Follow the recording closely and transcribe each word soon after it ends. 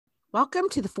Welcome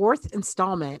to the fourth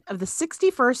installment of the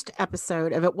 61st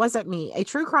episode of It Wasn't Me, a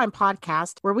true crime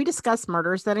podcast where we discuss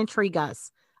murders that intrigue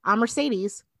us. I'm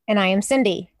Mercedes. And I am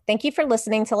Cindy. Thank you for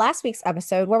listening to last week's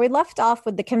episode where we left off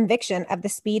with the conviction of the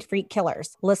Speed Freak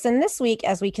killers. Listen this week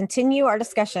as we continue our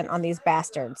discussion on these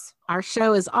bastards. Our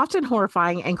show is often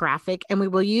horrifying and graphic, and we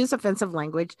will use offensive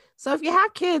language. So if you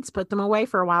have kids, put them away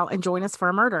for a while and join us for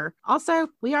a murder. Also,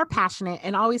 we are passionate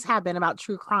and always have been about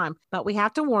true crime, but we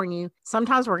have to warn you,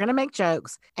 sometimes we're going to make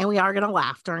jokes and we are going to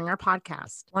laugh during our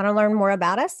podcast. Want to learn more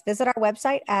about us? Visit our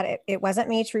website at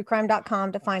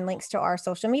itwasn'tmetruecrime.com to find links to our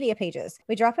social media pages.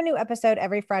 We drop a new episode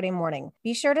every Friday morning.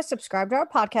 Be sure to subscribe to our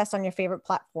podcast on your favorite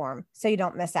platform so you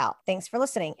don't miss out. Thanks for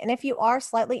listening. And if you are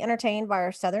slightly entertained by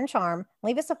our Southern charm,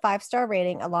 leave us a 5-star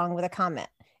rating along with a comment.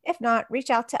 If not, reach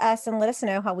out to us and let us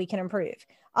know how we can improve.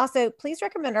 Also, please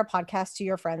recommend our podcast to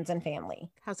your friends and family.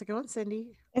 How's it going,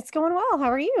 Cindy? It's going well.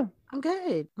 How are you? I'm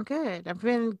good. I've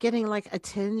been getting like a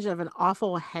tinge of an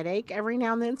awful headache every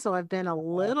now and then. So I've been a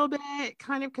little bit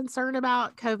kind of concerned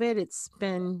about COVID. It's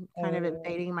been kind of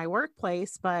invading my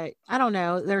workplace, but I don't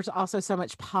know. There's also so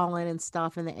much pollen and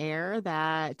stuff in the air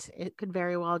that it could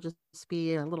very well just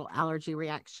be a little allergy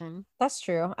reaction. That's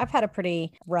true. I've had a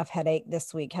pretty rough headache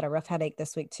this week, too.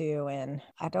 And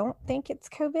I don't think it's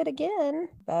COVID again,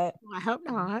 but I hope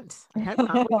not.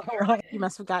 Right. You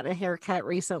must have gotten a haircut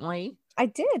recently. I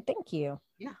did. Thank you.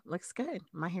 Yeah, looks good.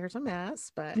 My hair's a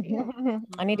mess, but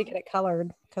I need to get it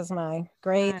colored because my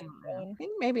gray. I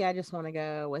think maybe I just want to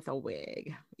go with a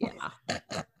wig. Yeah.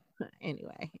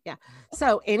 Anyway,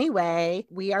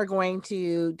 we are going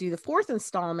to do the fourth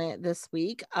installment this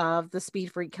week of the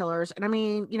Speed Freak killers. And I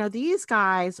mean, these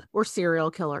guys were serial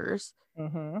killers.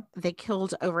 Mm-hmm. They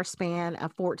killed over a span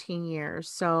of 14 years.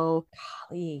 So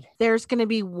golly, there's going to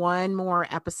be one more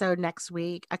episode next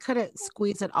week. I couldn't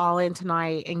squeeze it all in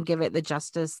tonight and give it the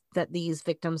justice that these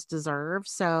victims deserve.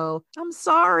 So I'm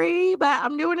sorry, but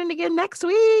I'm doing it again next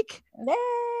week.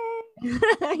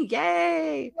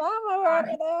 Yay.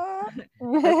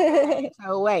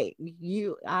 So wait,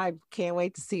 I can't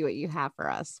wait to see what you have for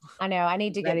us. I know. I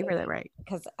need to get ready for that, right?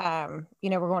 Because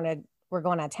we're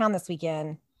going out of town this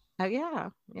weekend. Oh yeah.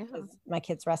 My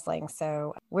kid's wrestling,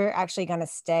 so we're actually going to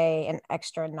stay an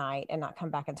extra night and not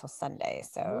come back until Sunday.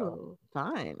 So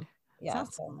fine. Yeah,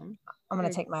 so fun. I'm going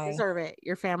to take my. Deserve it.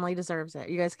 Your family deserves it.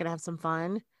 You guys gonna have some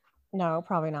fun? No,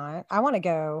 probably not. I want to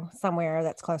go somewhere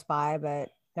that's close by, but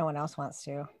no one else wants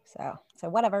to. So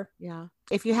whatever. Yeah.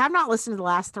 If you have not listened to the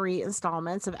last 3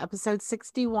 installments of episode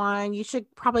 61, you should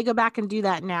probably go back and do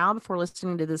that now before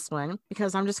listening to this one,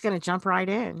 because I'm just going to jump right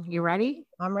in. You ready?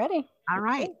 I'm ready. All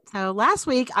right. So last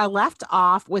week I left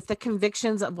off with the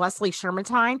convictions of Leslie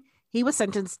Shermantine. He was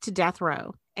sentenced to death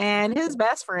row, and his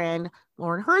best friend,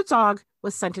 Lauren Herzog,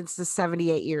 was sentenced to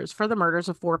 78 years for the murders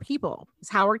of 4 people.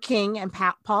 It's Howard King and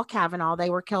Paul Cavanaugh. They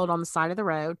were killed on the side of the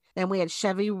road. Then we had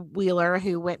Chevy Wheeler,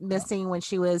 who went missing when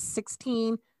she was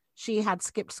 16. She had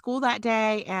skipped school that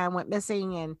day and went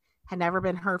missing and had never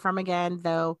been heard from again,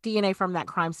 though DNA from that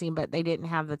crime scene, but they didn't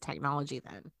have the technology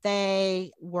then.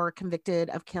 They were convicted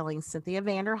of killing Cynthia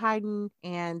Vanderheiden,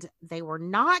 and they were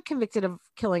not convicted of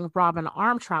killing Robin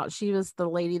Armtrout. She was the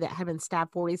lady that had been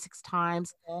stabbed 46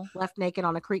 times, left naked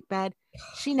on a creek bed.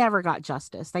 She never got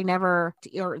justice.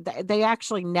 They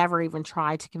actually never even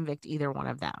tried to convict either one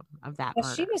of them of that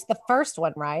murder. She was the first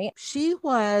one, right? She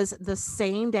was the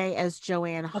same day as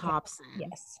Joanne Hobson.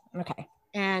 Yes. Okay.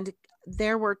 And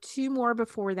there were 2 more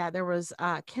before that. There was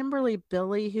Kimberly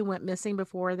Billy, who went missing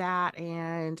before that,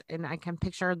 and I can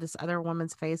picture this other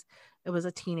woman's face. It was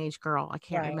a teenage girl. I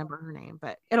can't remember her name,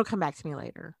 but it'll come back to me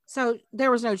later. So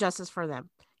there was no justice for them,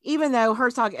 even though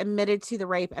Herzog admitted to the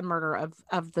rape and murder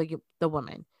of the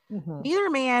woman. Mm-hmm.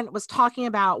 Neither man was talking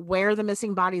about where the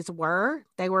missing bodies were.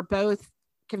 They were both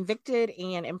convicted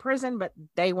and in prison, but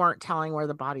they weren't telling where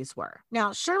the bodies were.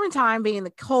 Now, Shermantine, being the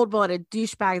cold-blooded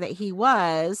douchebag that he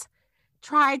was,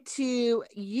 tried to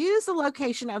use the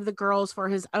location of the girls for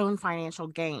his own financial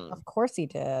gain. Of course he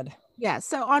did. Yeah.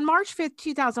 So on March 5th,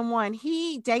 2001,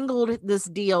 he dangled this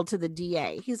deal to the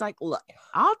DA. He's like, look,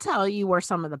 I'll tell you where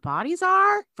some of the bodies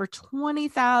are for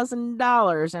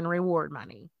 $20,000 in reward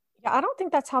money. Yeah, I don't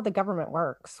think that's how the government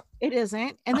works. It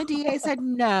isn't. And the DA said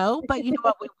no, but you know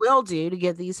what we will do to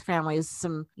give these families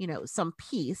some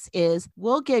peace is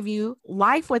we'll give you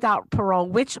life without parole,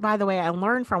 which, by the way, I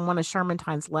learned from one of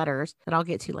Shermantine's letters that I'll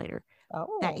get to later,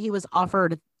 that he was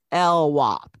offered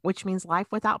LWOP, which means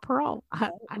life without parole.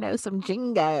 I know some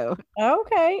jingo.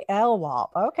 Okay. LWOP.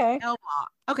 Okay. LWOP.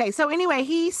 Okay. So anyway,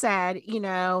 he said,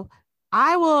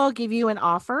 I will give you an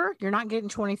offer. You're not getting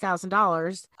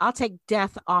 $20,000. I'll take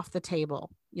death off the table.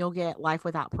 you'll get life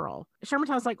without parole.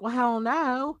 Shermantown's like, well, hell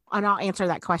no. And I'll answer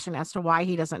that question as to why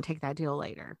he doesn't take that deal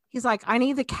later. He's like, I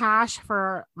need the cash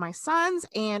for my sons,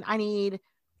 and I need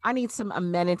some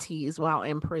amenities while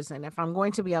in prison if I'm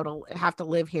going to be able to have to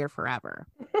live here forever.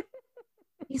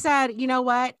 He said, you know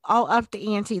what? I'll up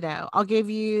the ante though. I'll give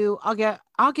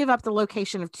up the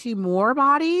location of 2 more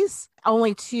bodies,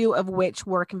 only 2 of which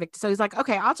were convicted. So he's like,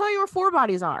 okay, I'll tell you where 4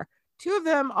 bodies are. 2 of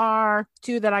them are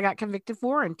 2 that I got convicted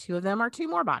for, and 2 of them are 2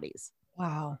 more bodies.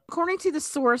 Wow. According to the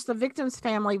source, the victim's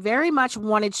family very much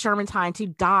wanted Shermantown to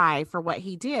die for what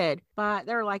he did, but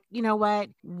they're like, you know what?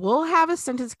 We'll have a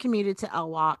sentence commuted to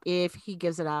LWOP if he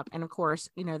gives it up. And of course,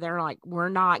 they're like, we're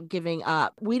not giving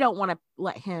up. We don't want to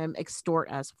let him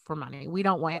extort us for money. We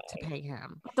don't want to pay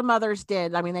him. But the mothers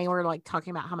did. I mean, they were like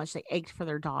talking about how much they ached for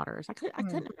their daughters. I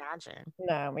couldn't imagine.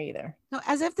 No, me either. So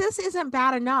as if this isn't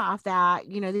bad enough that,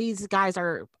 these guys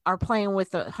are playing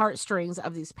with the heartstrings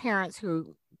of these parents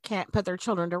who can't put their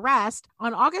children to rest.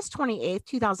 On August 28th,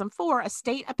 2004, a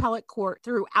state appellate court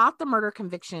threw out the murder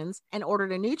convictions and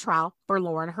ordered a new trial for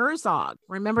Lauren Herzog.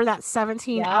 Remember that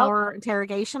 17-hour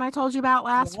interrogation I told you about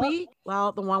last week?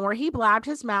 Well, the one where he blabbed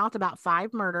his mouth about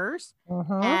 5 murders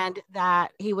and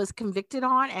that he was convicted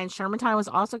on, and Shermantown was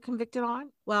also convicted on.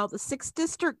 Well, the 6th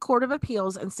District Court of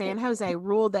Appeals in San Jose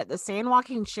ruled that the San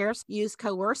Joaquin sheriffs used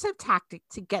coercive tactics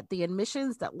to get the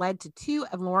admissions that led to 2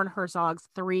 of Lauren Herzog's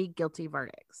 3 guilty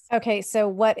verdicts. Okay,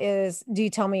 so do you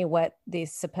tell me what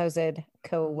these supposed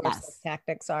coercive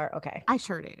tactics are? Okay. I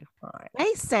sure do. All right.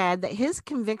 They said that his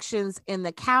convictions in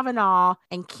the Kavanaugh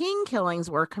and King killings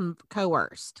were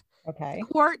coerced. Okay.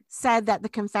 The court said that the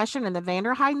confession in the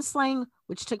Vanderheiden slaying,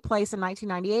 which took place in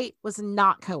 1998, was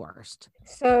not coerced.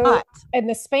 So in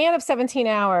the span of 17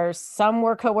 hours, some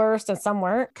were coerced and some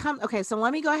weren't. Okay, so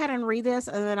let me go ahead and read this,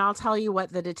 and then I'll tell you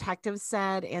what the detective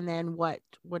said, and then what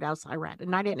else I read.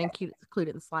 And I didn't include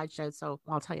it in the slideshow, so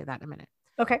I'll tell you that in a minute.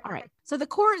 Okay. All right. So the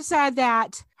court said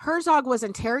that Herzog was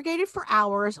interrogated for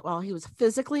hours while he was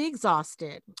physically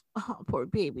exhausted. Oh, poor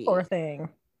baby. Poor thing.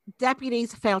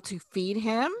 Deputies failed to feed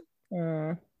him.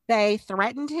 They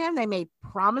threatened him. They made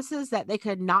promises that they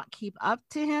could not keep up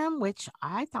to him, which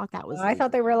I thought that was. I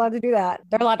thought they were allowed to do that.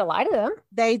 They're allowed to lie to them.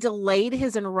 They delayed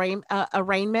his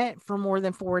arraignment for more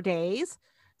than 4 days.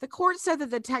 The court said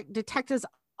that the detectives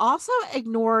also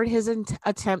ignored his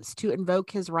attempts to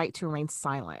invoke his right to remain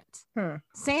silent.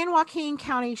 San Joaquin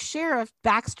County Sheriff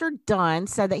Baxter Dunn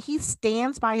said that he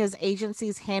stands by his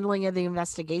agency's handling of the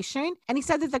investigation, and he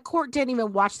said that the court didn't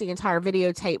even watch the entire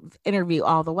videotape interview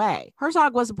all the way.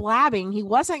 Herzog was blabbing. He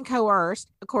wasn't coerced,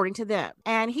 according to them.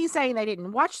 And he's saying they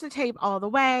didn't watch the tape all the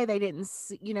way. They didn't,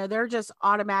 they're just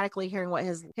automatically hearing what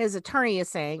his attorney is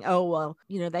saying. Oh, well,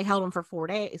 they held him for 4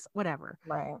 days, whatever.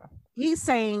 Right. He's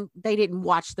saying they didn't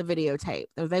watch the videotape.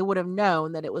 They would have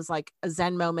known that it was like a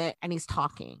Zen moment and he's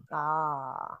talking.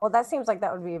 Well, that seems like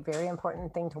that would be a very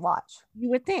important thing to watch. You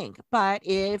would think. But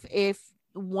if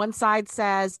one side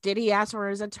says, did he ask for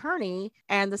his attorney?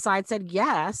 And the side said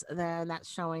yes, then that's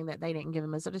showing that they didn't give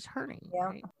him as an attorney. Yeah.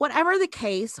 Right? Whatever the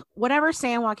case, whatever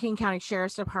San Joaquin County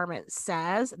Sheriff's Department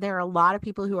says, there are a lot of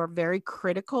people who are very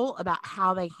critical about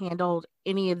how they handled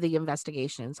any of the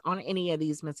investigations on any of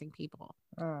these missing people.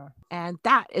 And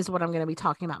that is what I'm going to be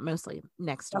talking about mostly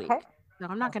next week. No,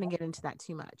 I'm not going to get into that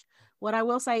too much. What I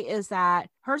will say is that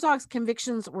Herzog's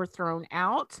convictions were thrown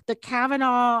out. The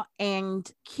Kavanaugh and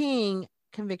King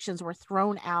convictions were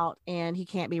thrown out, and he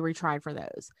can't be retried for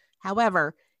those.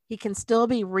 However, he can still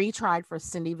be retried for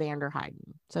Cindy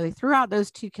Vanderheiden. So they threw out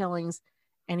those 2 killings,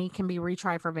 and he can be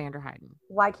retried for Vanderheiden.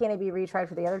 Why can't he be retried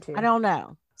for the other 2? I don't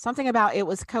know. Something about it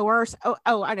was coerced.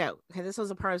 Oh, I know. Okay, this was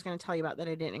the part I was going to tell you about that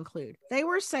I didn't include. They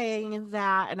were saying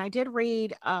that, and I did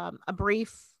read a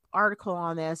brief article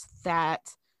on this, that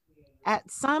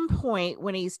at some point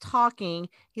when he's talking,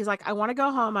 he's like, I want to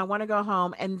go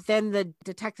home. And then the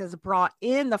detectives brought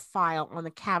in the file on the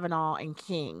Kavanaugh and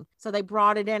King. So they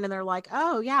brought it in and they're like,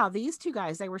 oh yeah, these 2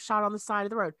 guys, they were shot on the side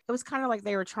of the road. It was kind of like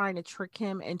they were trying to trick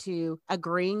him into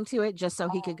agreeing to it just so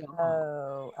he could go home.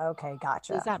 Oh, okay.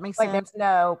 Gotcha. Does that make sense? There's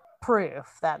no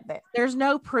proof there's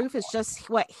no proof. It's just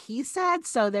what he said.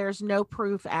 So there's no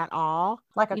proof at all.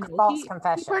 Like a false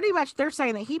confession. They're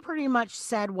saying that he pretty much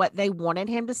said what they wanted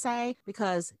him to say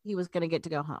because he was going to get to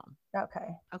go home.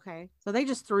 Okay. So they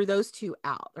just threw those 2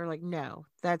 out. They're like, no,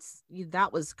 that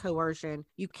was coercion.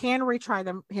 You can retry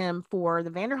him for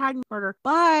the Vanderheiden murder,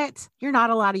 but you're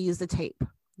not allowed to use the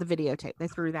videotape. They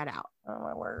threw that out. Oh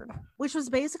my word. Which was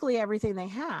basically everything they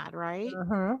had, right?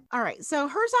 All right. So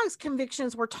Herzog's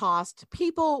convictions were tossed.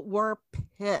 People were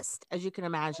pissed, as you can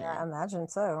imagine. Yeah, I imagine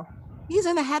so. He's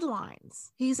in the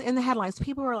headlines. He's in the headlines.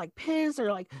 People are like pissed.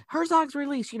 They're like, Herzog's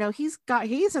released. You know, he's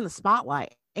in the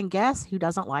spotlight. And guess who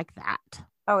doesn't like that?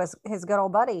 Oh, his good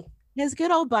old buddy. His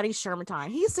good old buddy Sherman.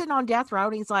 He's sitting on death row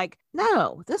and he's like,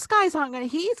 no, this guy's not gonna,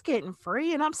 he's getting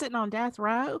free and I'm sitting on death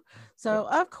row. So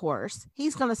of course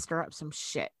he's gonna stir up some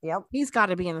shit. Yep. He's got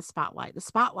to be in the spotlight. The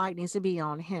spotlight needs to be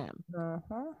on him.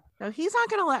 So he's not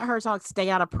going to let Herzog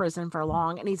stay out of prison for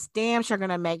long, and he's damn sure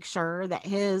going to make sure that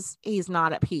he's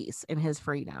not at peace in his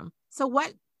freedom. So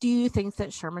what do you think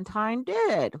that Sherman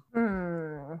did?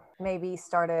 Maybe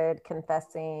started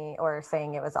confessing or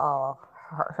saying it was all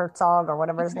Herzog or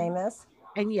whatever his name is.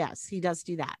 And yes, he does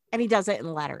do that. And he does it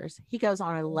in letters. He goes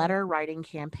on a letter writing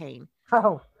campaign.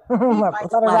 Oh, he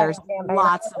writes letters,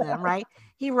 lots of them, right?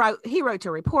 He wrote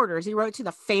to reporters. He wrote to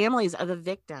the families of the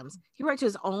victims. He wrote to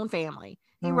his own family.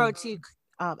 He wrote to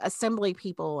assembly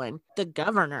people and the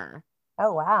governor.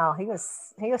 Oh, wow. He was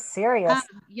serious.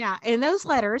 Yeah. In those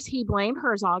letters, he blamed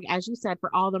Herzog, as you said, for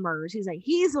all the murders. He's like,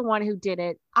 he's the one who did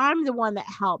it. I'm the one that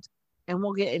helped. And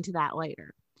we'll get into that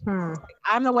later.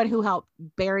 I'm the one who helped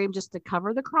bury him just to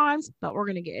cover the crimes, but we're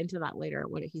going to get into that later,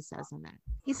 what he says in that.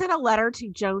 He sent a letter to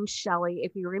Joan Shelley.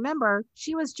 If you remember,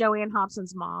 she was Joanne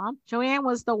Hobson's mom. Joanne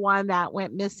was the one that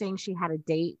went missing. She had a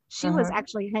date. She was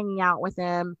actually hanging out with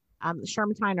him.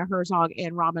 Sherman and Herzog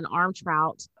and Robin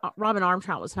Armtrout. Robin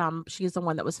Armtrout was found. She's the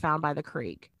one that was found by the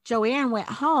creek. Joanne went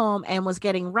home and was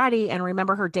getting ready. And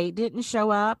remember, her date didn't show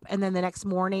up. And then the next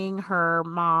morning, her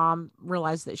mom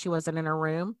realized that she wasn't in her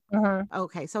room.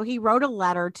 Okay. So he wrote a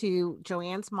letter to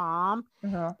Joanne's mom.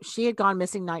 She had gone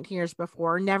missing 19 years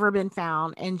before, never been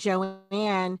found. And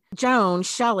Joan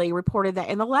Shelley reported that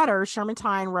in the letter, Sherman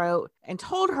wrote and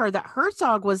told her that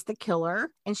Herzog was the killer.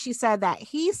 And she said that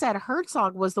he said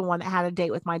Herzog was the one that had a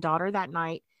date with my daughter that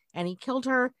night. And he killed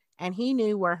her and he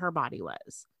knew where her body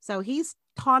was. So he's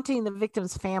taunting the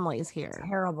victims' families here.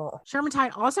 Terrible. Sherman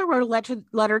also wrote a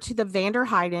letter to the Vander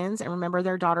Heidens, and remember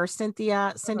their daughter Cindy,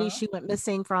 she went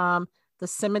missing from the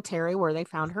cemetery where they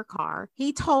found her car.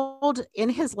 He told in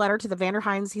his letter to the Vander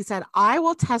Heidens, he said, I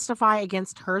will testify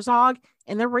against Herzog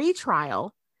in the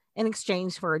retrial in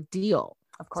exchange for a deal.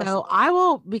 Of course. So I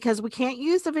will, because we can't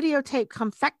use the videotape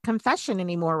confession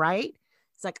anymore, right?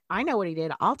 It's like, I know what he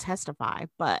did. I'll testify,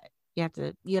 but you have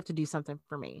to do something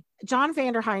for me. John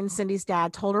Vander Heiden, Cindy's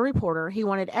dad, told a reporter he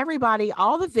wanted everybody,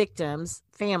 all the victims'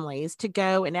 families, to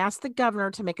go and ask the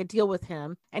governor to make a deal with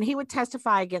him, and he would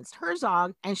testify against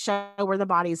Herzog and show where the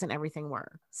bodies and everything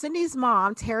were. Cindy's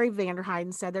mom, Terry Vander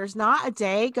Heiden, said, there's not a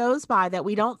day goes by that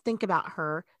we don't think about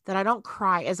her, that I don't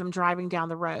cry as I'm driving down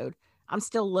the road. I'm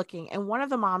still looking. And one of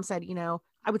the moms said,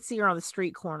 I would see her on the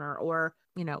street corner, or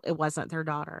it wasn't their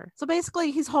daughter. So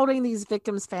basically, he's holding these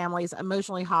victims' families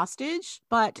emotionally hostage,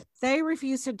 but they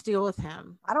refuse to deal with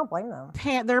him. I don't blame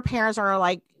them. Their parents are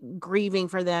like grieving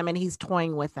for them, and he's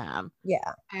toying with them.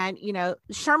 Yeah. And,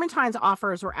 Sherman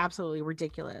offers were absolutely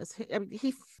ridiculous.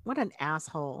 He what an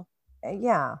asshole.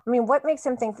 Yeah. I mean, what makes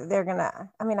him think that they're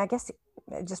gonna, I guess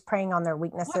just preying on their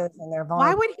weaknesses and their vulnerabilities.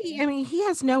 Why would he? He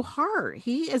has no heart.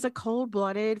 He is a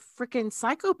cold-blooded freaking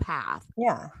psychopath.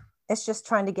 Yeah. It's just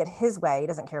trying to get his way. He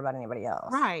doesn't care about anybody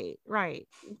else. Right.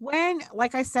 When,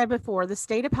 like I said before, the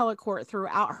state appellate court threw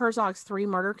out Herzog's 3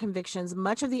 murder convictions,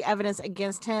 much of the evidence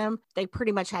against him, they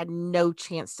pretty much had no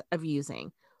chance of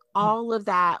using. All of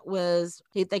that was,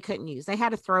 they couldn't use. They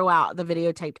had to throw out the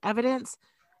videotaped evidence.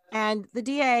 And the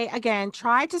DA, again,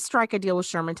 tried to strike a deal with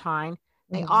Sherman.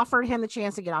 They offered him the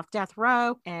chance to get off death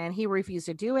row, and he refused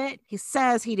to do it. He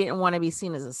says he didn't want to be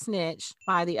seen as a snitch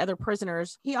by the other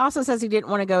prisoners. He also says he didn't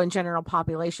want to go in general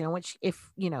population, which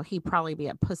he'd probably be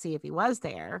a pussy if he was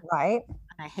there. Right.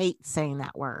 I hate saying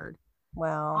that word.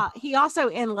 Well, he also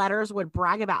in letters would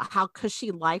brag about how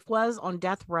cushy life was on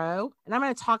death row. And I'm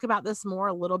going to talk about this more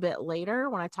a little bit later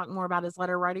when I talk more about his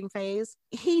letter writing phase.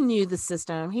 He knew the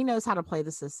system. He knows how to play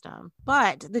the system.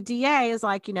 But the DA is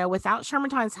like, without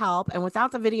Sherman's help and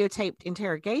without the videotaped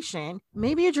interrogation,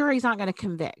 maybe a jury's not going to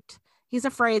convict. He's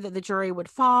afraid that the jury would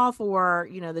fall for,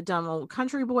 the dumb old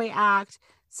country boy act.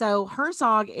 So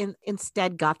Herzog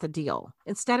instead got the deal.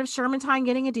 Instead of Sherman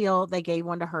getting a deal, they gave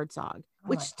one to Herzog,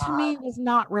 which to me was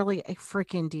not really a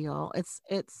freaking deal. It's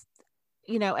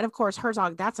and of course,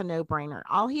 Herzog, that's a no-brainer.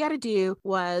 All he had to do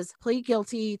was plead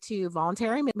guilty to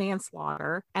voluntary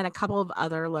manslaughter and a couple of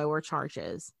other lower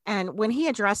charges. And when he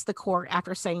addressed the court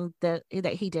after saying that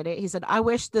he did it, he said, I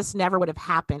wish this never would have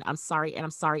happened. I'm sorry. And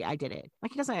I'm sorry I did it.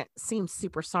 Like, he doesn't seem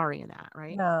super sorry in that,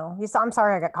 right? No, I'm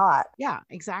sorry I got caught. Yeah,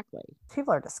 exactly.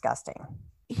 People are disgusting.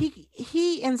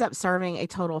 he ends up serving a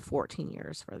total of 14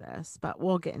 years for this, but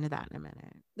we'll get into that in a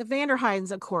minute. The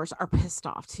Vanderheidens, of course, are pissed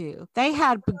off too. They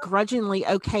had begrudgingly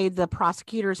okayed the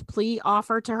prosecutor's plea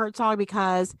offer to Herzog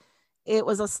because it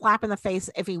was a slap in the face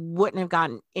if he wouldn't have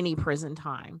gotten any prison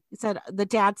time. He said the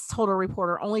dad's told a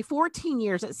reporter only 14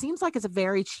 years. It seems like it's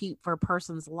very cheap for a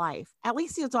person's life. At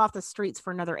least he was off the streets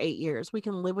for another 8 years. We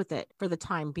can live with it for the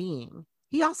time being.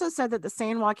 He also said that the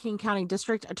San Joaquin County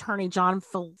District Attorney John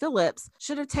Phillips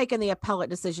should have taken the appellate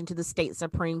decision to the state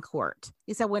Supreme Court.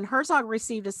 He said when Herzog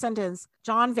received a sentence,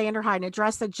 John Vanderheiden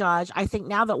addressed the judge, I think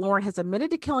now that Lauren has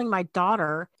admitted to killing my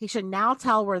daughter, he should now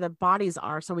tell where the bodies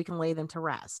are so we can lay them to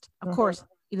rest. Of course,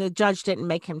 the judge didn't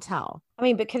make him tell. I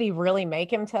mean, but could he really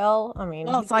make him tell? I mean,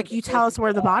 well, it's like you tell us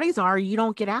where the bodies are, you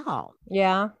don't get out.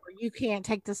 Yeah. Or you can't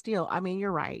take this deal. I mean,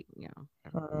 you're right.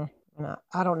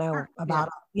 I don't know about,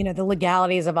 the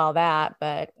legalities of all that,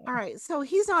 but. All right. So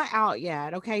he's not out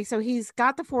yet. Okay. So he's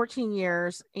got the 14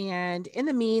 years. And in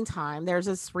the meantime, there's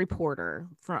this reporter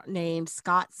named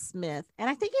Scott Smith.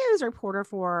 And I think he was a reporter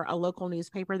for a local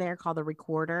newspaper there called The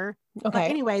Recorder. Okay.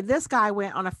 But anyway, this guy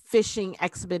went on a fishing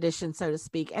expedition, so to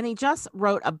speak. And he just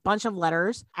wrote a bunch of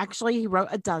letters. Actually, he wrote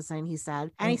a dozen, he said.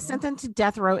 And he sent them to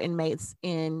death row inmates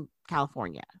in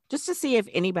California just to see if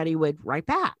anybody would write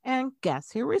back. And guess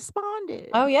who responded?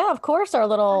 Oh yeah, of course, our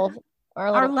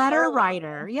letter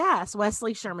writer. Yes,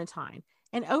 Wesley Shermantine.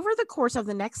 And over the course of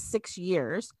the next 6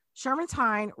 years,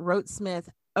 Shermantine wrote Smith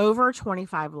over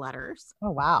 25 letters.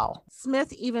 Oh, wow.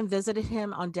 Smith even visited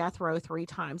him on death row 3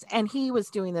 times. And he was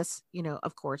doing this,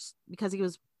 of course, because he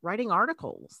was writing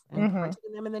articles and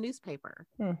printing them in the newspaper.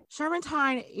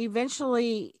 Shermantine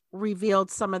eventually revealed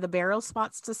some of the burial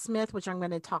spots to Smith, which I'm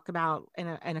going to talk about in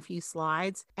a few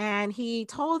slides. And he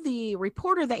told the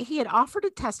reporter that he had offered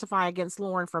to testify against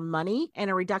Lauren for money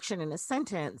and a reduction in his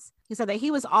sentence. He said that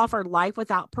he was offered life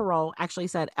without parole, actually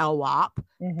said LWOP,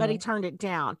 but he turned it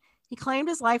down. He claimed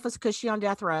his life was cushy on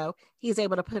death row. He's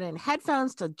able to put in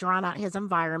headphones to drown out his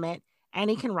environment, and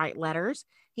he can write letters.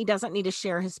 He doesn't need to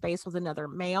share his space with another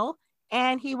male,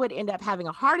 and he would end up having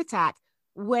a heart attack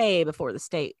way before the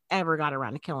state ever got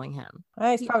around to killing him.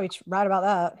 He's probably right about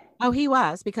that. Oh, he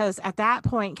was, because at that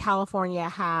point, California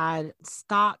had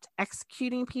stopped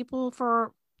executing people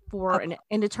for an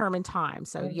indeterminate time.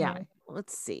 So yeah.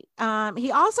 Let's see.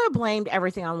 He also blamed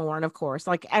everything on Lauren, of course,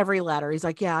 like every letter. He's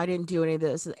like, yeah, I didn't do any of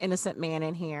this. Innocent man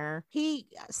in here.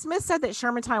 Smith said that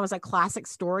Shermantine was a classic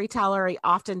storyteller. He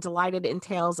often delighted in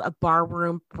tales of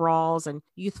barroom brawls and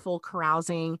youthful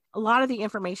carousing. A lot of the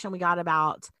information we got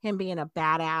about him being a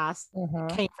badass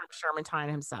came from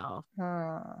Shermantine himself.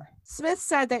 Smith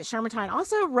said that Shermantine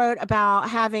also wrote about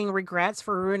having regrets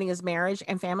for ruining his marriage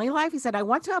and family life. He said, I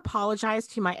want to apologize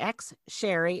to my ex,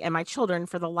 Sherry, and my children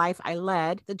for the life I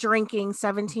led, the drinking,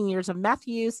 17 years of meth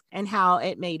use, and how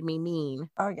it made me mean.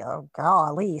 Oh,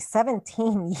 golly,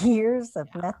 17 years of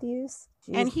meth use?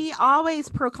 Jeez. And he always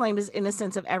proclaimed his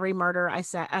innocence of every murder,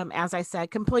 as I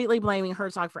said, completely blaming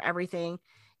Herzog for everything.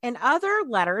 In other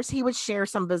letters, he would share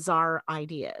some bizarre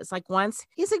ideas. Like once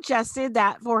he suggested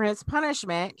that for his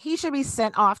punishment, he should be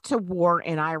sent off to war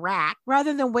in Iraq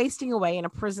rather than wasting away in a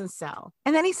prison cell.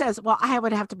 And then he says, well, I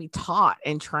would have to be taught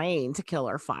and trained to kill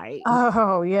or fight.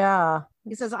 Oh, yeah.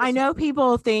 He says, I know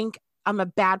people think I'm a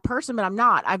bad person, but I'm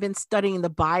not. I've been studying the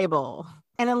Bible.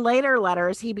 And in later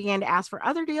letters, he began to ask for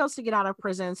other deals to get out of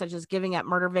prison, such as giving up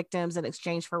murder victims in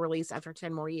exchange for release after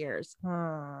 10 more years.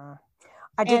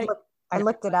 I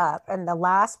looked it up, and the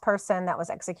last person that was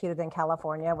executed in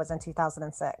California was in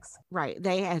 2006. Right.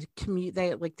 They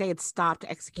had stopped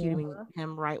executing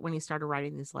him right when he started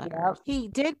writing these letters. Yep. He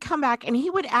did come back, and he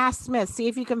would ask Smith, see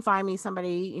if you can find me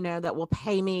somebody, that will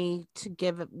pay me to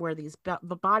give where these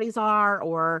bodies are,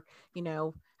 or,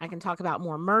 I can talk about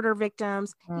more murder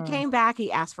victims. He came back.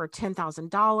 He asked for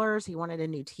 $10,000. He wanted a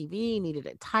new TV, needed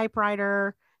a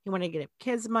typewriter. He wanted to get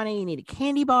kids money. He needed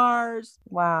candy bars.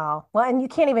 Wow. Well, and you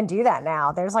can't even do that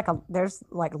now. There's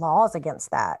laws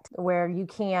against that where you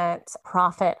can't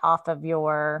profit off of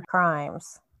your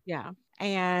crimes. Yeah.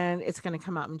 And it's going to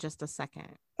come up in just a second.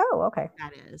 Oh, okay.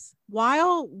 That is.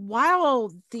 While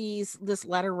this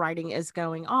letter writing is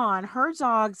going on,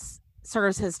 Herzog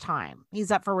serves his time. He's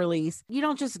up for release. You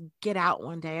don't just get out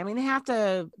one day. I mean, they have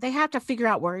to figure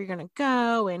out where you're going to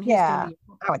go, and I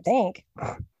would think.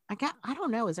 I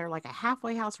don't know. Is there like a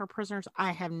halfway house for prisoners?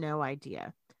 I have no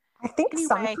idea. I think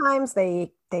sometimes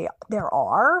there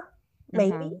are,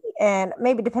 maybe, and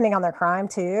maybe depending on their crime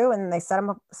too. And they set them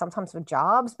up sometimes with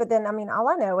jobs. But then, I mean, all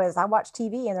I know is I watch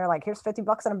TV and they're like, here's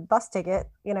 $50 and a bus ticket.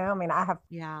 I mean, I have.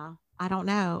 Yeah. I don't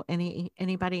know.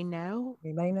 Anybody know?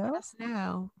 Anybody Let know? us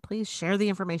know. Please share the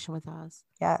information with us.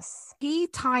 Yes. He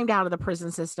timed out of the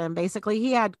prison system. Basically,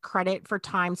 he had credit for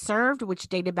time served, which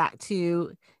dated back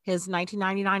to his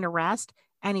 1999 arrest.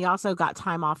 And he also got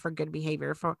time off for good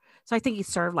behavior. So I think he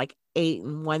served like 8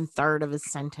 1/3 of his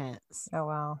sentence. Oh,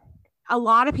 wow. A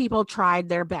lot of people tried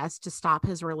their best to stop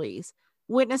his release.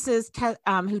 Witnesses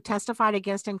who testified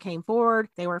against him came forward.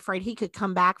 They were afraid he could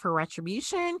come back for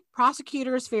retribution.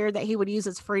 Prosecutors feared that he would use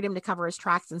his freedom to cover his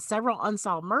tracks in several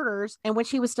unsolved murders in which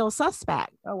he was still a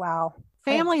suspect. Oh, wow.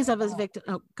 Families of his victims.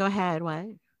 Oh, go ahead. What?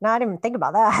 No, I didn't even think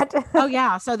about that. Oh,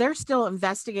 yeah. So they're still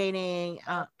investigating.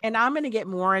 And I'm going to get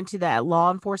more into that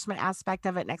law enforcement aspect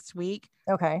of it next week.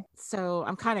 Okay. So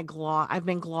I'm kind of I've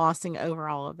been glossing over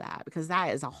all of that because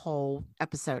that is a whole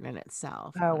episode in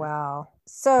itself. Oh, wow.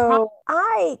 So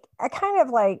I kind of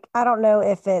like, I don't know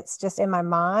if it's just in my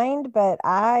mind, but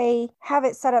I have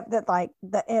it set up that like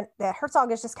that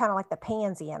Herzog is just kind of like the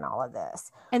pansy in all of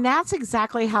this. And that's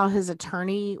exactly how his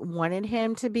attorney wanted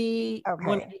him to be,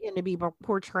 wanted him to be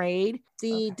portrayed.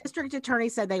 The district attorney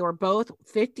said they were both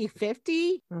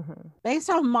 50-50. Based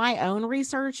on my own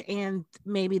research and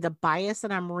maybe the bias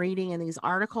that I'm reading in these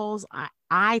articles,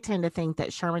 I tend to think that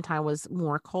Shermantine was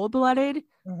more cold-blooded.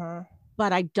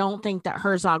 But I don't think that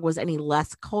Herzog was any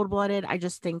less cold-blooded. I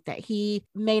just think that he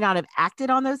may not have acted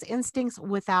on those instincts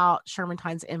without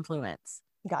Shermantine's influence.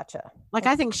 Gotcha. Like,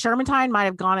 I think Shermantine might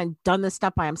have gone and done this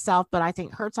stuff by himself, but I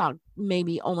think Herzog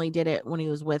maybe only did it when he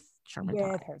was with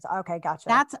Shermantine. With Herzog. Okay, gotcha.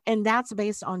 That's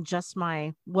based on just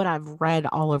what I've read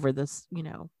all over this,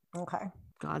 Okay.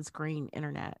 God's green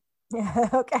internet.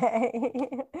 Okay.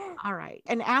 All right.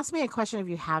 And ask me a question if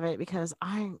you have it, because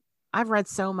I've read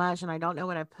so much and I don't know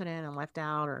what I put in and left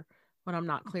out or what I'm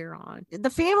not clear on. The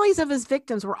families of his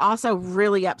victims were also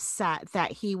really upset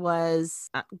that he was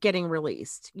getting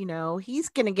released. He's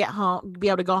going to be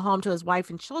able to go home to his wife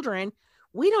and children.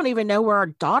 We don't even know where our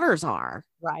daughters are.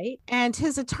 Right. And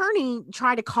his attorney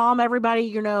tried to calm everybody.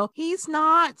 He's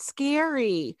not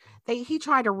scary. He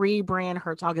tried to rebrand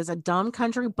Herzog as a dumb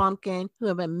country bumpkin who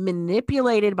had been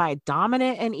manipulated by a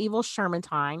dominant and evil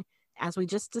Shermantine, as we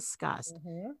just discussed.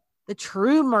 The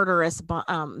true murderous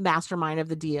mastermind of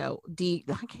the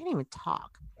I can't even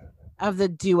talk, of the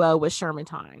duo with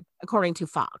Shermantine, according to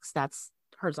Fox. That's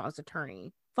Herzog's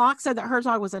attorney. Fox said that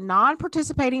Herzog was a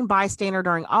non-participating bystander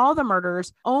during all the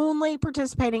murders, only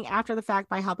participating after the fact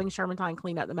by helping Shermantine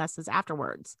clean up the messes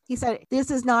afterwards. He said,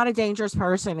 "This is not a dangerous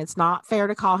person. It's not fair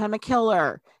to call him a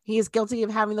killer. He is guilty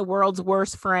of having the world's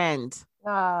worst friend."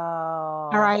 Oh.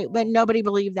 All right. But nobody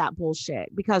believed that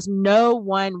bullshit because no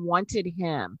one wanted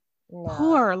him. No.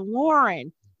 Poor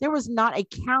Lauren. There was not a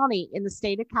county in the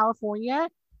state of California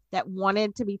that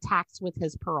wanted to be taxed with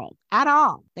his parole at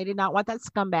all. They did not want that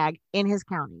scumbag in his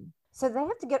county. So they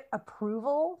have to get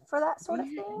approval for that sort of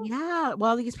thing? Yeah.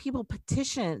 Well, these people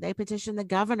petitioned. They petitioned the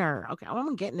governor. Okay. I'm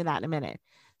going to get into that in a minute.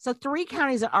 So 3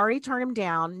 counties had already turned him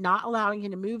down, not allowing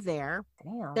him to move there.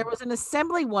 Damn. There was an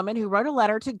assemblywoman who wrote a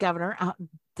letter to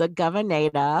the governor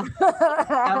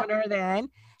then.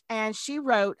 And she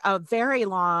wrote a very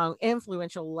long,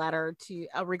 influential letter to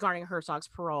regarding Herzog's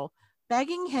parole,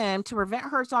 begging him to prevent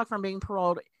Herzog from being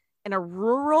paroled in a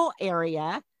rural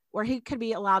area where he could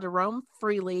be allowed to roam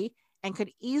freely and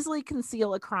could easily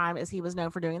conceal a crime as he was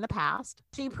known for doing in the past.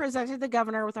 She presented the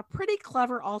governor with a pretty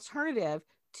clever alternative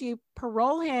to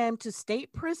parole him to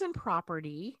state prison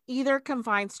property, either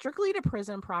confined strictly to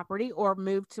prison property or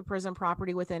moved to prison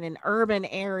property within an urban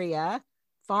area,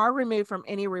 far removed from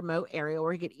any remote area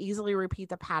where he could easily repeat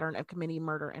the pattern of committing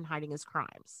murder and hiding his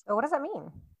crimes. So what does that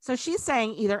mean? So she's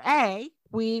saying either A,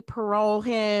 we parole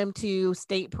him to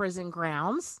state prison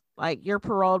grounds, like you're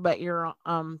paroled, but you're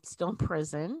still in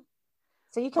prison.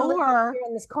 So you can live here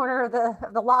in this corner of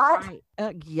the lot?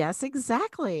 Right. Yes,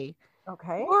 exactly.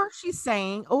 Okay. Or she's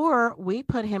saying, or we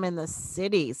put him in the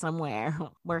city somewhere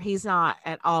where he's not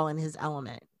at all in his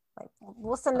element. Like,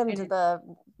 we'll send him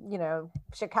to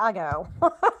Chicago.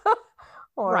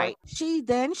 Right. She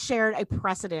then shared a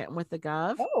precedent with the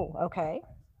gov. Oh, okay.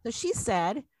 So she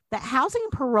said that housing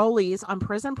parolees on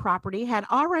prison property had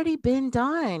already been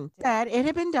done. That it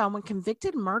had been done when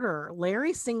convicted murderer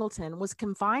Larry Singleton was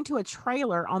confined to a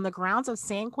trailer on the grounds of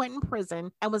San Quentin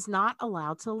Prison and was not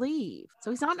allowed to leave.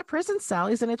 So he's not in a prison cell,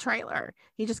 he's in a trailer.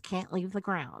 He just can't leave the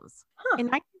grounds. In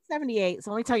 1978,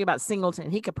 so let me tell you about Singleton.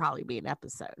 He could probably be an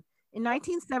episode. In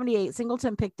 1978,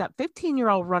 Singleton picked up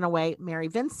 15-year-old runaway Mary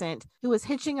Vincent, who was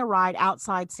hitching a ride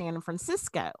outside San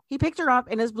Francisco. He picked her up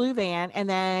in his blue van, and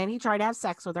then he tried to have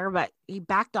sex with her, but he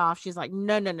backed off. She's like,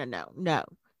 no.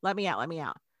 Let me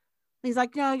out. He's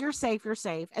like, no, you're safe.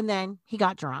 And then he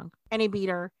got drunk, and he beat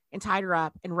her, and tied her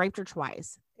up and raped her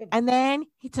twice. And then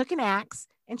he took an axe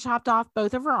and chopped off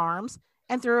both of her arms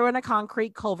and threw her in a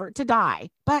concrete culvert to die.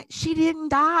 But she didn't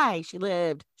die. She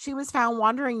lived. She was found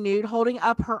wandering nude, holding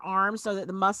up her arms so that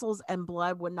the muscles and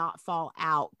blood would not fall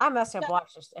out. I must have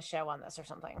watched a show on this or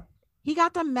something. He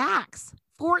got the max,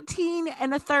 14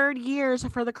 and a third years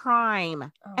for the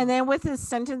crime. Oh. And then with his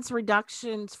sentence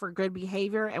reductions for good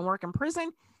behavior and work in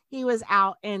prison, he was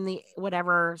out in the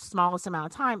whatever smallest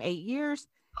amount of time, 8 years.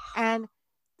 And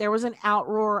there was an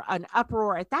uproar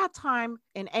at that time.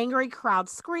 An angry crowd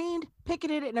screamed,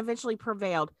 picketed, and eventually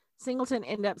prevailed. Singleton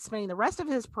ended up spending the rest of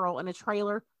his parole in a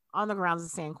trailer on the grounds of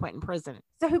San Quentin prison.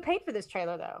 So who paid for this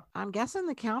trailer, though? I'm guessing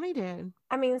the county did.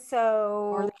 I mean,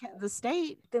 so... Or the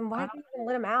state. Then why didn't you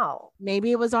let him out?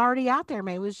 Maybe it was already out there.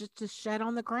 Maybe it was just a shed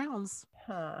on the grounds.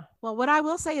 Huh. Well, what I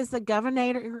will say is the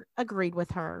governor agreed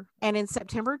with her. And in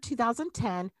September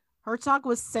 2010, Herzog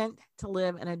was sent to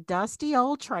live in a dusty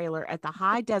old trailer at the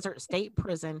High Desert State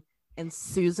Prison in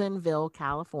Susanville,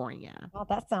 California. Oh,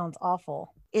 that sounds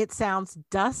awful. It sounds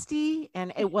dusty,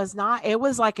 and it was not. It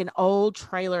was like an old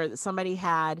trailer that somebody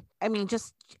had. I mean,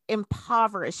 just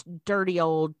impoverished, dirty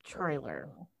old trailer.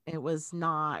 It was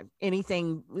not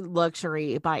anything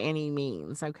luxury by any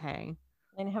means. Okay.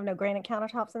 And have no granite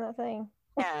countertops in that thing?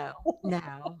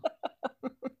 No,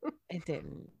 it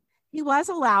didn't. He was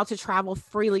allowed to travel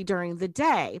freely during the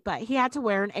day, but he had to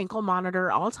wear an ankle monitor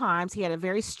at all times. He had a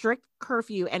very strict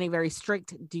curfew and a very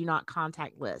strict do not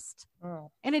contact list.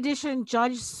 Oh. In addition,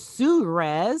 Judge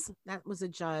Suarez, that was a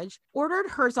judge,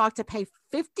 ordered Herzog to pay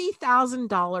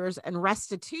 $50,000 in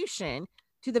restitution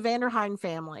to the Vanderheiden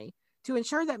family to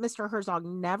ensure that Mr. Herzog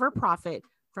never profit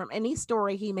from any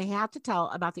story he may have to tell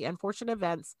about the unfortunate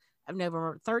events of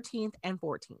November 13th and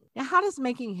 14th. Now, how does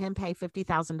making him pay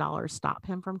 $50,000 stop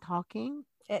him from talking?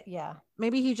 Yeah.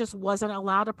 Maybe he just wasn't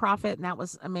allowed to profit, and that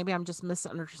was, maybe I'm just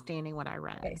misunderstanding what I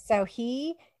read. Okay, so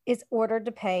he is ordered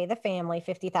to pay the family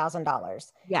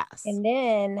 $50,000. Yes. And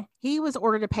then he was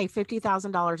ordered to pay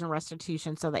 $50,000 in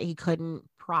restitution so that he couldn't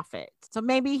profit. So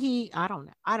maybe I don't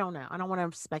know. I don't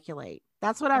want to speculate.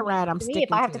 That's what I read. I'm sticking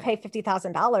if I have to pay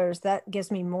 $50,000, that gives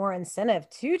me more incentive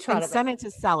to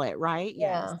to sell it, right?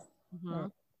 Yeah. Yes. Mm-hmm.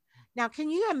 Now, can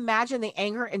you imagine the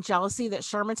anger and jealousy that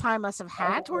Sherman must have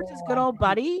had towards his good old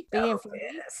buddy being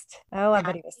pissed? Oh, I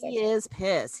bet he was. He is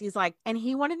pissed. He's like, and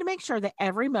he wanted to make sure that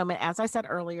every moment, as I said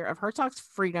earlier, of Herzog's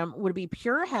freedom would be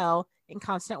pure hell and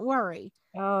constant worry.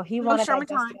 Oh, he wanted that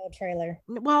dusty old trailer.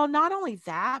 Well, not only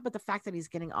that, but the fact that he's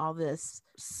getting all this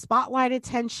spotlight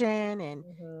attention, and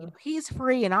he's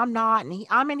free and I'm not, and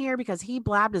I'm in here because he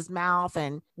blabbed his mouth.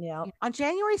 And on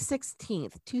January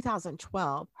 16th,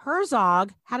 2012,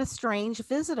 Herzog had a strange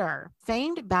visitor,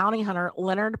 famed bounty hunter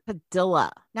Leonard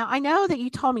Padilla. Now, I know that you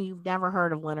told me you've never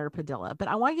heard of Leonard Padilla, but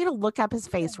I want you to look up his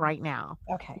face right now.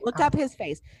 Okay. Look up his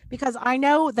face, because I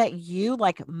know that you,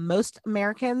 like most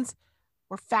Americans,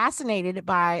 were fascinated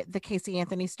by the Casey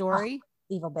Anthony story.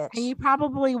 Evil bitch. And you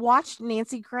probably watched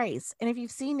Nancy Grace. And if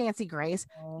you've seen Nancy Grace,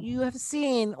 you have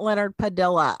seen Leonard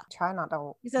Padilla. Try not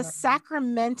to. He's a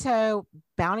Sacramento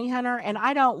bounty hunter. And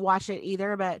I don't watch it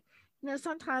either, but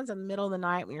sometimes in the middle of the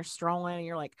night when you're strolling and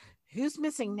you're like, who's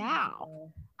missing now?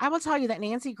 I will tell you that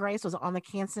Nancy Grace was on the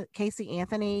Casey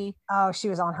Anthony. Oh, she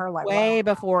was on her way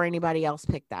before anybody else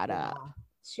picked that up.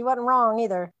 She wasn't wrong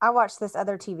either. I watched this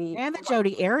other TV. And the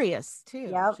Jodi Arias too.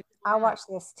 Yep. I watched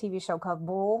this TV show called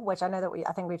Bull, which I know that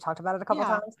I think we've talked about it a couple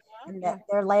times. And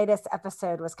their latest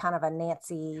episode was kind of a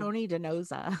Nancy. Tony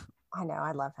DeNoza. I know.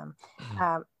 I love him.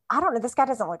 I don't know. This guy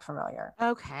doesn't look familiar.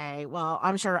 Okay. Well,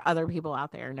 I'm sure other people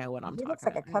out there know what I'm talking about. He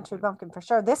looks like a country bumpkin for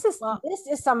sure. This is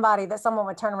somebody that someone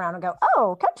would turn around and go,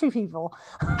 oh, country people.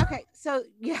 Okay. So,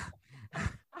 yeah.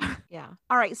 Yeah.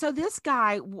 All right. So this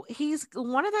guy, he's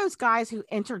one of those guys who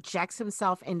interjects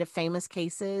himself into famous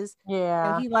cases.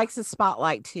 Yeah. And he likes the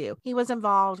spotlight too. He was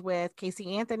involved with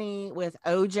Casey Anthony, with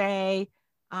OJ.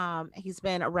 He's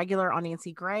been a regular on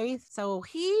Nancy Grace. So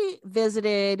he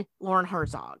visited Lauren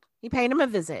Herzog. He paid him a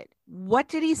visit. What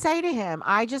did he say to him?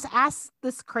 I just asked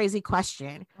this crazy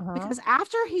question because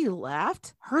after he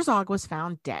left, Herzog was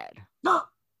found dead. No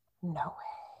way.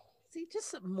 See,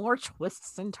 just more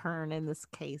twists and turns in this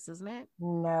case, isn't it?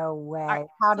 No way. Right.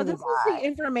 How did this is the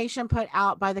information put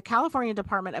out by the California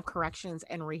Department of Corrections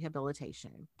and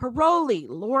Rehabilitation. Parolee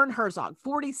Lauren Herzog,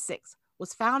 46,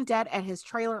 was found dead at his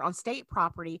trailer on state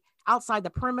property outside the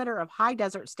perimeter of High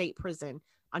Desert State Prison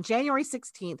on January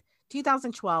 16th,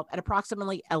 2012 at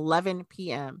approximately 11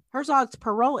 p.m. Herzog's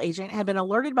parole agent had been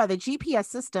alerted by the GPS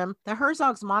system that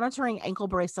Herzog's monitoring ankle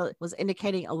bracelet was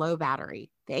indicating a low battery.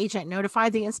 The agent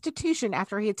notified the institution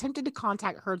after he attempted to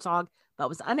contact Herzog but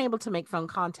was unable to make phone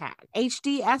contact.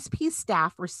 HDSP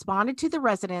staff responded to the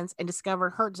residence and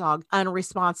discovered Herzog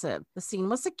unresponsive. The scene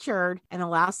was secured, and the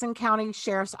Loudoun County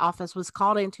Sheriff's Office was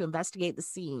called in to investigate the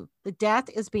scene. The death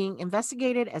is being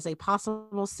investigated as a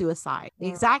possible suicide. The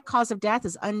exact cause of death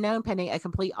is unknown pending a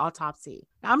complete autopsy.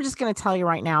 Now, I'm just going to tell you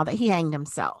right now that he hanged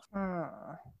himself.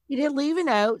 He did leave a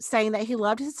note saying that he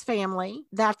loved his family.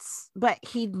 But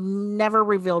he never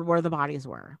revealed where the bodies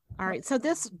were. All right. So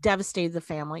this devastated the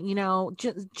family.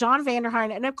 John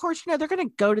Vanderheiden, and of course, they're going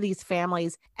to go to these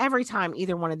families every time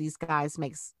either one of these guys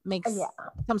makes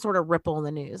some sort of ripple in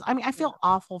the news. I mean, I feel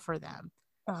awful for them.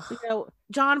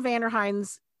 John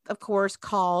Vanderheiden's, of course,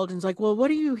 called and was like, well, what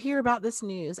do you hear about this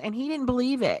news? And he didn't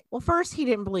believe it. Well, first, he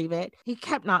didn't believe it. He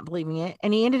kept not believing it.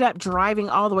 And he ended up driving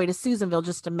all the way to Susanville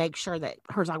just to make sure that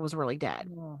Herzog was really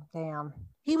dead. Damn.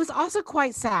 He was also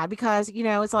quite sad because,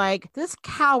 it's like this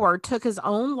coward took his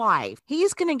own life.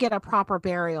 He's going to get a proper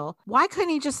burial. Why couldn't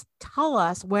he just tell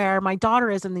us where my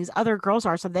daughter is and these other girls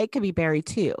are so they could be buried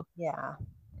too? Yeah.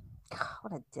 God,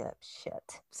 what a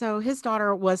dipshit. So his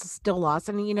daughter was still lost.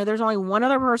 And, there's only one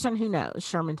other person who knows,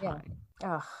 Sherman Tyne.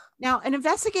 Ugh. Now, an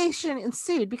investigation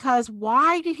ensued because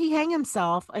why did he hang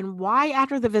himself and why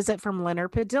after the visit from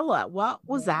Leonard Padilla? What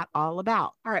was that all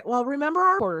about? All right. Well, remember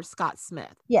our reporter, Scott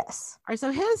Smith? Yes. All right. So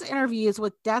his interviews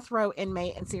with death row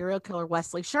inmate and serial killer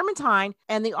Wesley Sherman Tyne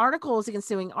and the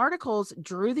ensuing articles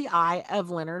drew the eye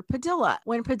of Leonard Padilla.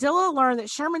 When Padilla learned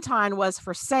that Sherman Tyne was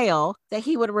for sale, that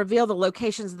he would reveal the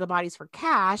locations of the bodies for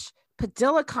cash,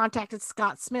 Padilla contacted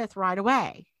Scott Smith right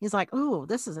away. He's like, "Oh,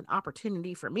 this is an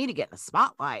opportunity for me to get in the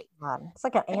spotlight." It's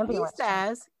like an ambulance. He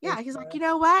says, he's like, "You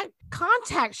know what?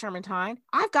 Contact Sherman Tyne.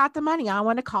 I've got the money. I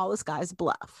want to call this guy's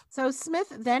bluff." So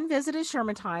Smith then visited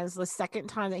Sherman Tyne's the second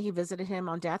time that he visited him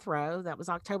on death row. That was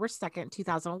October 2nd,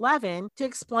 2011, to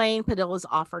explain Padilla's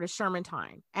offer to Sherman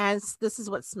Tyne. And this is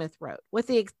what Smith wrote. With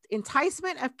the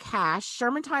enticement of cash,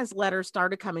 Sherman Tyne's letters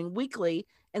started coming weekly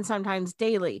and sometimes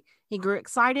daily. He grew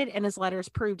excited and his letters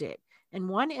proved it. In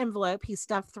one envelope, he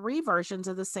stuffed 3 versions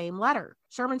of the same letter.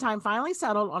 Sherman Tyne finally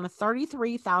settled on a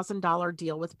 $33,000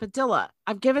 deal with Padilla.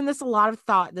 "I've given this a lot of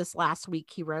thought this last week,"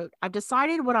 he wrote. "I've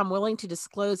decided what I'm willing to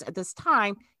disclose at this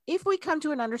time if we come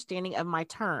to an understanding of my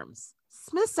terms."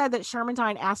 Smith said that Sherman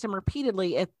Tyne asked him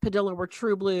repeatedly if Padilla were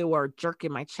true blue or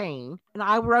jerking my chain. And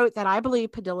I wrote that I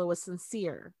believe Padilla was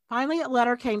sincere. Finally, a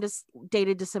letter came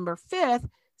dated December 5th,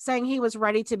 saying he was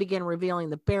ready to begin revealing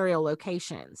the burial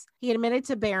locations. He admitted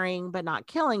to burying but not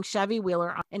killing Chevy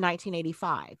Wheeler in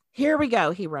 1985. "Here we go,"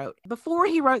 he wrote. Before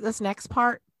he wrote this next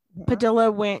part,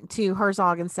 Padilla went to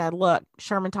Herzog and said, "Look,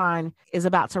 Sherman Tyne is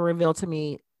about to reveal to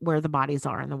me where the bodies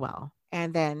are in the well."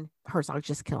 And then Herzog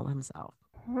just killed himself.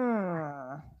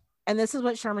 And this is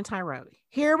what Sherman Tyne wrote.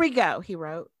 "Here we go," he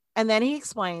wrote. And then he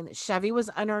explained that Chevy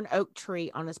was under an oak tree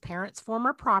on his parents'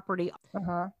 former property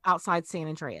outside San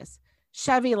Andreas.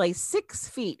 Chevy lay 6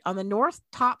 feet on the north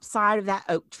top side of that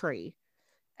oak tree.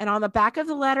 And on the back of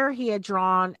the letter, he had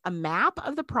drawn a map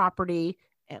of the property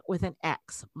with an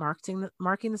X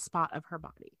marking the spot of her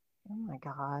body. Oh my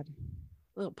God.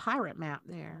 Little pirate map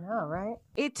there. I know, right?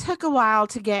 It took a while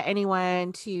to get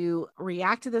anyone to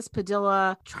react to this.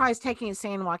 Padilla tries taking it to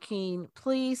San Joaquin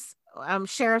police,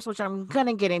 sheriffs, which I'm going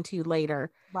to get into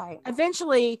later. Right.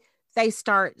 Eventually, they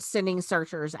start sending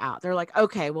searchers out. They're like,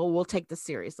 "Okay, well, we'll take this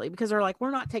seriously," because they're like,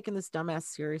 "We're not taking this dumbass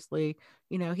seriously.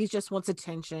 He just wants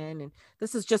attention. And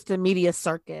this is just a media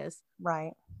circus."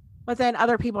 Right. But then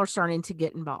other people are starting to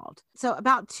get involved. So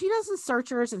about 24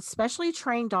 searchers and specially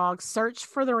trained dogs searched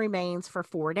for the remains for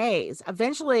 4 days.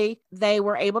 Eventually, they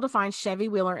were able to find Chevy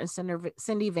Wheeler and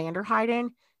Cindy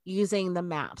Vanderheiden using the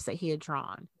maps that he had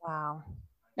drawn. Wow.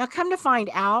 Now, come to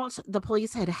find out, the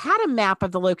police had a map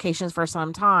of the locations for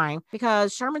some time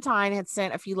because Sherman Tyne had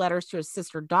sent a few letters to his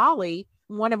sister Dolly,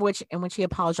 one of which in which he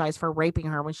apologized for raping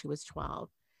her when she was 12.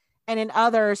 And in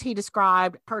others, he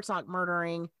described Herzog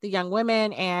murdering the young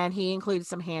women, and he included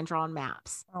some hand-drawn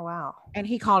maps. Oh, wow. And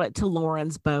he called it to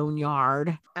Lauren's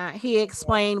Boneyard. He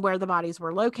explained where the bodies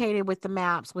were located with the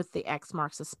maps with the X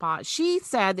marks the spot. She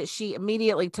said that she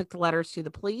immediately took the letters to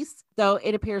the police, though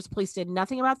it appears the police did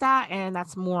nothing about that, and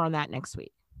that's more on that next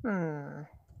week. All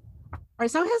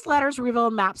right, so his letters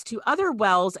revealed maps to other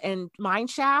wells and mine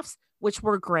shafts, which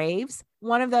were graves.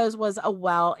 One of those was a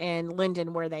well in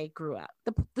Linden where they grew up.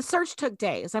 The search took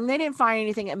days. I mean, they didn't find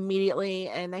anything immediately,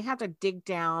 and they had to dig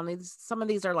down. Some of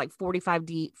these are like 45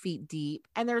 feet deep,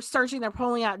 and they're searching. They're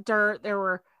pulling out dirt. There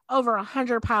were over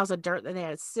 100 piles of dirt that they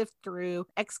had to sift through,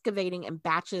 excavating in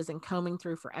batches and combing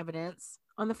through for evidence.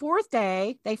 On the 4th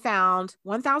day, they found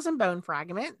 1,000 bone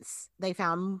fragments. They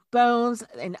found bones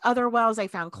in other wells. They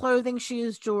found clothing,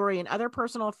 shoes, jewelry, and other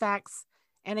personal effects.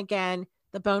 And again,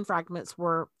 the bone fragments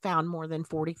were found more than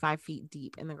 45 feet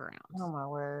deep in the ground. Oh, my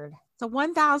word. So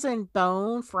 1,000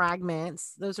 bone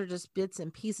fragments, those are just bits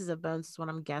and pieces of bones, is what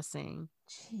I'm guessing.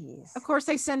 Jeez. Of course,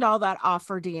 they send all that off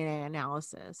for DNA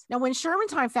analysis. Now, when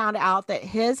Sherman found out that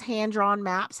his hand-drawn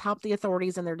maps helped the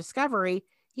authorities in their discovery,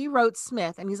 he wrote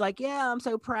Smith and he's like, yeah, I'm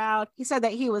so proud. He said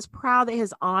that he was proud that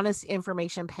his honest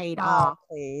information paid off.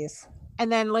 Please.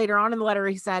 And then later on in the letter,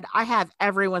 he said, I have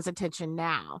everyone's attention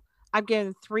now. I've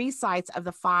given 3 sites of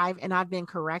the 5 and I've been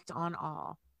correct on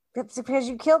all. It's because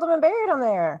you killed him and buried him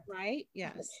there. Right?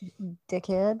 Yes.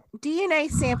 Dickhead. DNA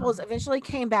samples eventually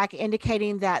came back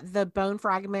indicating that the bone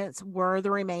fragments were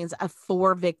the remains of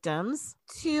 4 victims.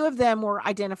 2 of them were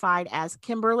identified as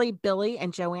Kimberly, Billy,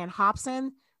 and Joanne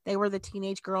Hobson. They were the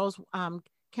teenage girls.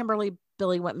 Kimberly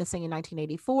Billy went missing in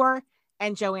 1984,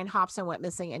 and Joanne Hobson went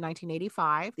missing in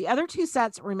 1985. The other 2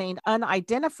 sets remained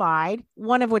unidentified,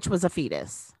 one of which was a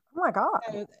fetus. Oh my God.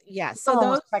 So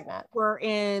those pregnant. were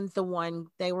in the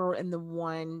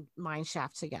one mine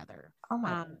shaft together. Oh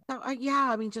my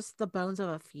God. Just the bones of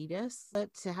a fetus,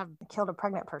 but to have killed a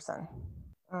pregnant person.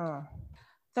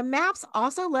 The maps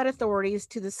also led authorities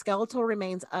to the skeletal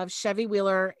remains of Chevy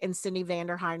Wheeler and Cindy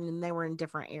Vanderheiden, and they were in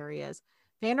different areas.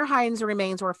 Vanderheiden's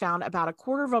remains were found about a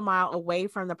quarter of a mile away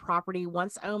from the property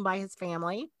once owned by his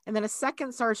family. And then a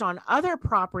second search on other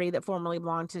property that formerly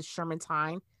belonged to Sherman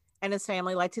Tyne and his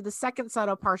family led to the second set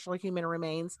of partial human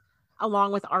remains,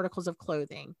 along with articles of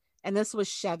clothing. And this was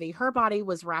Chevy. Her body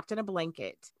was wrapped in a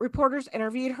blanket. Reporters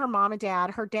interviewed her mom and dad.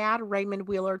 Her dad, Raymond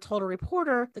Wheeler, told a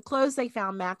reporter the clothes they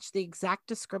found matched the exact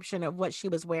description of what she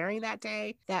was wearing that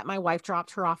day that my wife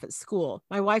dropped her off at school.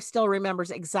 My wife still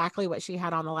remembers exactly what she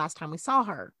had on the last time we saw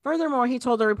her. Furthermore, he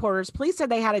told the reporters, police said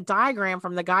they had a diagram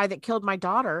from the guy that killed my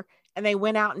daughter, and they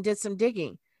went out and did some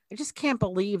digging. I just can't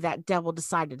believe that devil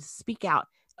decided to speak out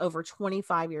over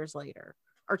 25 years later.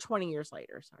 Or 20 years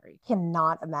later, sorry.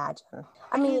 Cannot imagine.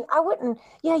 I mean, I wouldn't,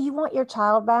 you want your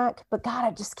child back, but God,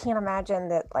 I just can't imagine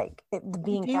that, like,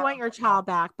 being. You want your child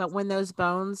back, but when those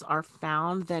bones are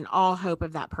found, then all hope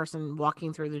of that person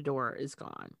walking through the door is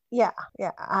gone. Yeah,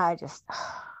 I just.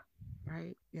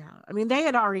 Right, yeah. I mean, they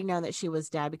had already known that she was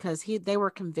dead because they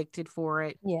were convicted for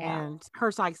it. Yeah. And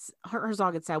Herzog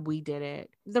had said, we did it.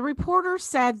 The reporter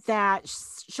said that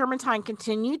Sherman Tyne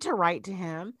continued to write to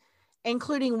him,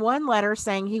 including one letter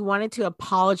saying he wanted to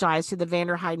apologize to the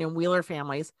Vanderheiden and Wheeler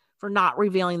families for not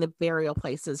revealing the burial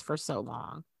places for so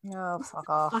long. No, fuck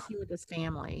off. Fucking with his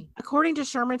family. According to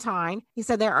Sherman Tyne, he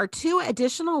said there are 2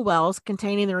 additional wells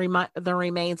containing the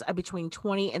remains of between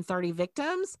 20 and 30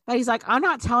 victims. But he's like, I'm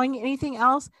not telling you anything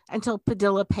else until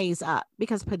Padilla pays up,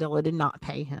 because Padilla did not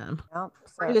pay him. Nope.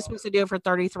 He was supposed to do it for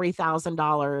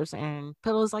 $33,000. And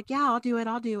Padilla's like, yeah, I'll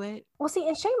do it. Well, see,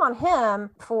 and shame on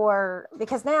him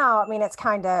because now, I mean, it's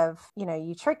kind of,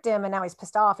 you tricked him and now he's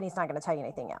pissed off and he's not going to tell you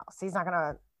anything else. He's not going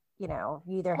to, you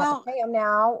either have to pay him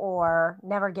now or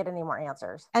never get any more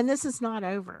answers. And this is not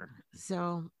over.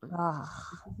 So this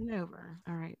isn't over.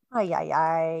 All right.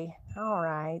 All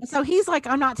right. So he's like,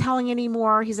 I'm not telling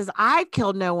anymore. He says, I've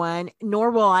killed no one,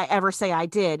 nor will I ever say I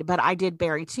did, but I did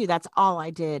bury 2. That's all I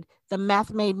did. The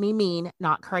meth made me mean,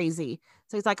 not crazy.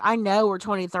 So he's like, I know where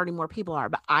 20, 30 more people are,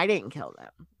 but I didn't kill them.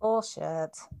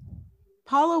 Bullshit.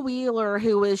 Paula Wheeler,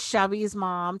 who was Chevy's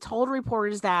mom, told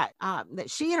reporters that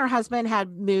she and her husband had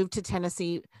moved to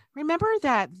Tennessee. Remember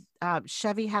that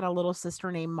Chevy had a little sister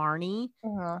named Marnie,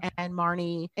 and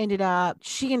Marnie ended up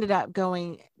she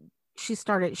became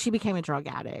a drug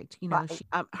addict. Right.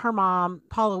 Her mom,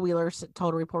 Paula Wheeler,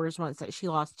 told reporters once that she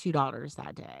lost 2 daughters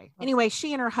that day. Anyway,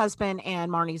 she and her husband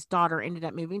and Marnie's daughter ended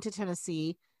up moving to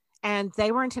Tennessee. And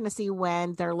they were in Tennessee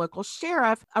when their local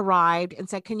sheriff arrived and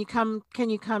said, can you come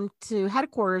to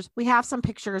headquarters? We have some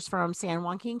pictures from San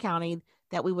Joaquin County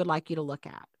that we would like you to look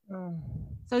at.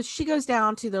 So she goes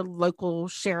down to the local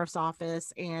sheriff's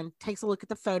office and takes a look at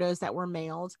the photos that were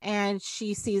mailed. And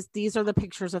she sees these are the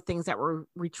pictures of things that were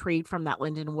retrieved from that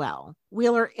Linden well.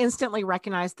 Wheeler instantly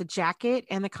recognized the jacket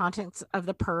and the contents of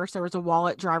the purse. There was a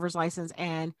wallet, driver's license,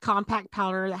 and compact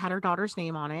powder that had her daughter's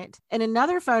name on it. In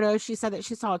another photo, she said that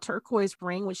she saw a turquoise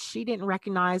ring, which she didn't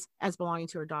recognize as belonging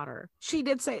to her daughter. She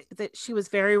did say that she was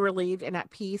very relieved and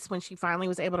at peace when she finally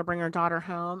was able to bring her daughter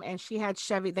home. And she had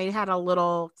Chevy, they had a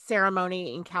little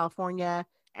ceremony in California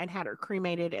and had her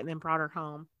cremated and then brought her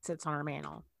home. Sits on her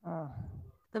mantle.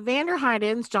 The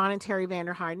Vanderheidens, John and Terry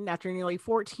Vanderheiden, after nearly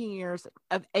 14 years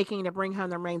of aching to bring home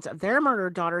the remains of their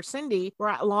murdered daughter, Cindy, were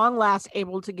at long last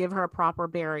able to give her a proper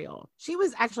burial. She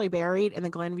was actually buried in the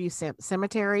Glenview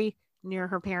Cemetery near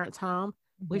her parents' home,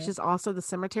 which is also the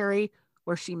cemetery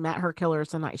where she met her killers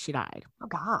the night she died. Oh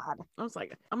God.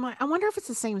 I'm like, I wonder if it's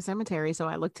the same cemetery. So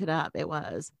I looked it up. It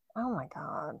was. Oh my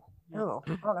God. Oh,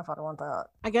 I don't know if I'd want that.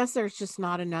 I guess there's just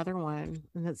not another one,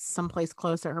 and it's someplace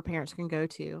close that her parents can go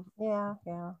to. Yeah.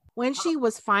 When she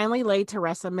was finally laid to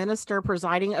rest, a minister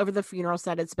presiding over the funeral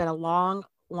said it's been a long,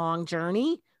 long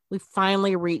journey. We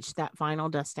finally reached that final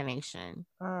destination.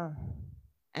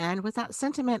 And with that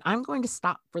sentiment, I'm going to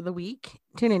stop for the week.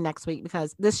 Tune in next week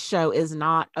because this show is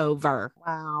not over.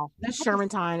 Wow. This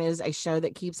Shermantine is a show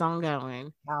that keeps on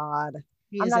going. God.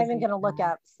 I'm not even going to look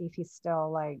up, see if he's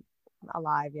still like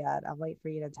alive yet. I'll wait for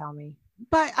you to tell me.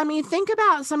 But I mean, think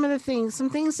about some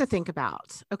things to think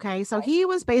about. Okay. So he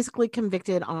was basically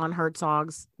convicted on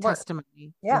Herzog's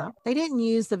testimony. Yeah. They didn't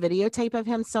use the videotape of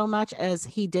him so much as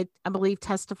he did, I believe,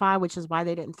 testify, which is why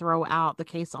they didn't throw out the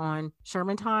case on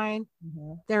Shermantine.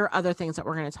 There are other things that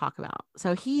we're going to talk about.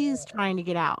 So he's trying to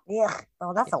get out. Yeah.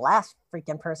 Well, that's the last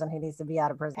freaking person who needs to be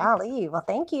out of prison. I'll leave. Well,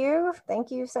 thank you.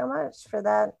 Thank you so much for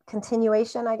that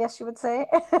continuation, I guess you would say.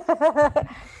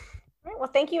 All right,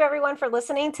 well, thank you everyone for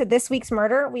listening to this week's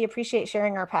murder. We appreciate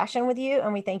sharing our passion with you,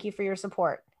 and we thank you for your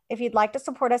support. If you'd like to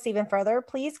support us even further,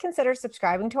 please consider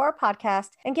subscribing to our podcast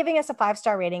and giving us a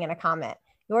 5-star rating and a comment.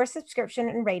 Your subscription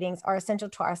and ratings are essential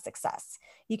to our success.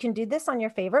 You can do this on your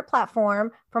favorite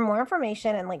platform. For more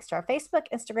information and links to our Facebook,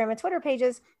 Instagram, and Twitter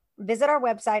pages, visit our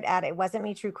website at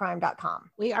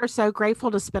itwasn'tmetruecrime.com. We are so grateful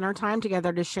to spend our time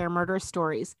together to share murderous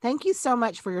stories. Thank you so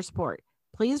much for your support.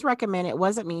 Please recommend It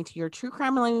Wasn't Me to your true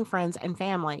crime loving friends and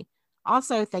family.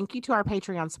 Also, thank you to our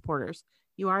Patreon supporters.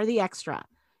 You are the extra.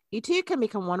 You too can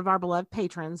become one of our beloved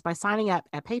patrons by signing up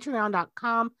at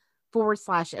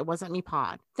patreon.com/It Wasn't Me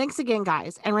Pod. Thanks again,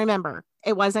 guys. And remember,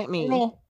 it wasn't me.